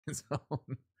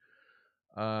zone.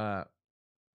 Uh,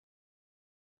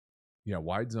 yeah,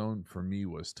 wide zone for me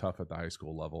was tough at the high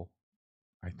school level.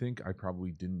 I think I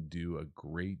probably didn't do a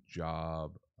great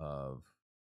job of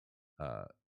uh,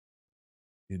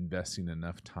 investing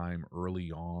enough time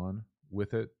early on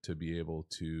with it to be able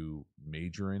to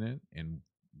major in it and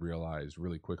realize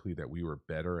really quickly that we were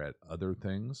better at other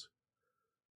things.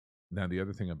 Now, the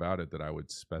other thing about it that I would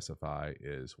specify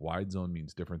is wide zone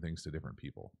means different things to different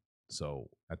people. So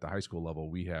at the high school level,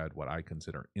 we had what I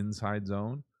consider inside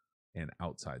zone and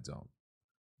outside zone.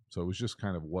 So it was just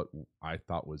kind of what I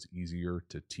thought was easier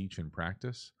to teach and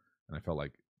practice. And I felt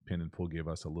like pin and pull gave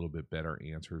us a little bit better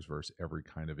answers versus every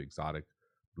kind of exotic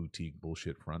boutique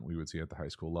bullshit front we would see at the high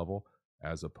school level,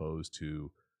 as opposed to,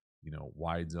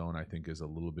 wide zone, I think is a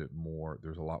little bit more,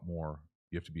 there's a lot more,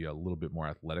 you have to be a little bit more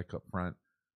athletic up front.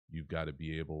 You've got to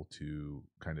be able to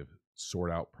kind of sort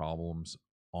out problems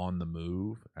on the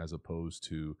move, as opposed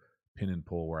to pin and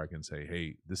pull where I can say,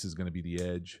 hey, this is going to be the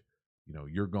edge.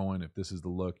 You're going if this is the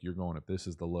look, you're going if this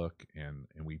is the look, and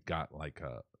we've got like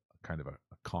a kind of a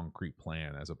concrete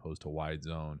plan, as opposed to wide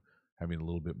zone having a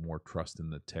little bit more trust in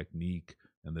the technique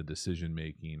and the decision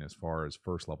making as far as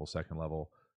first level, second level,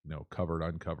 covered,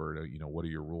 uncovered, what are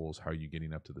your rules, how are you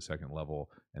getting up to the second level,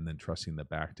 and then trusting the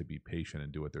back to be patient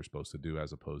and do what they're supposed to do,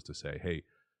 as opposed to say, hey,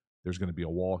 there's going to be a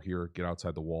wall here, get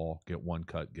outside the wall, get one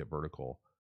cut, get vertical.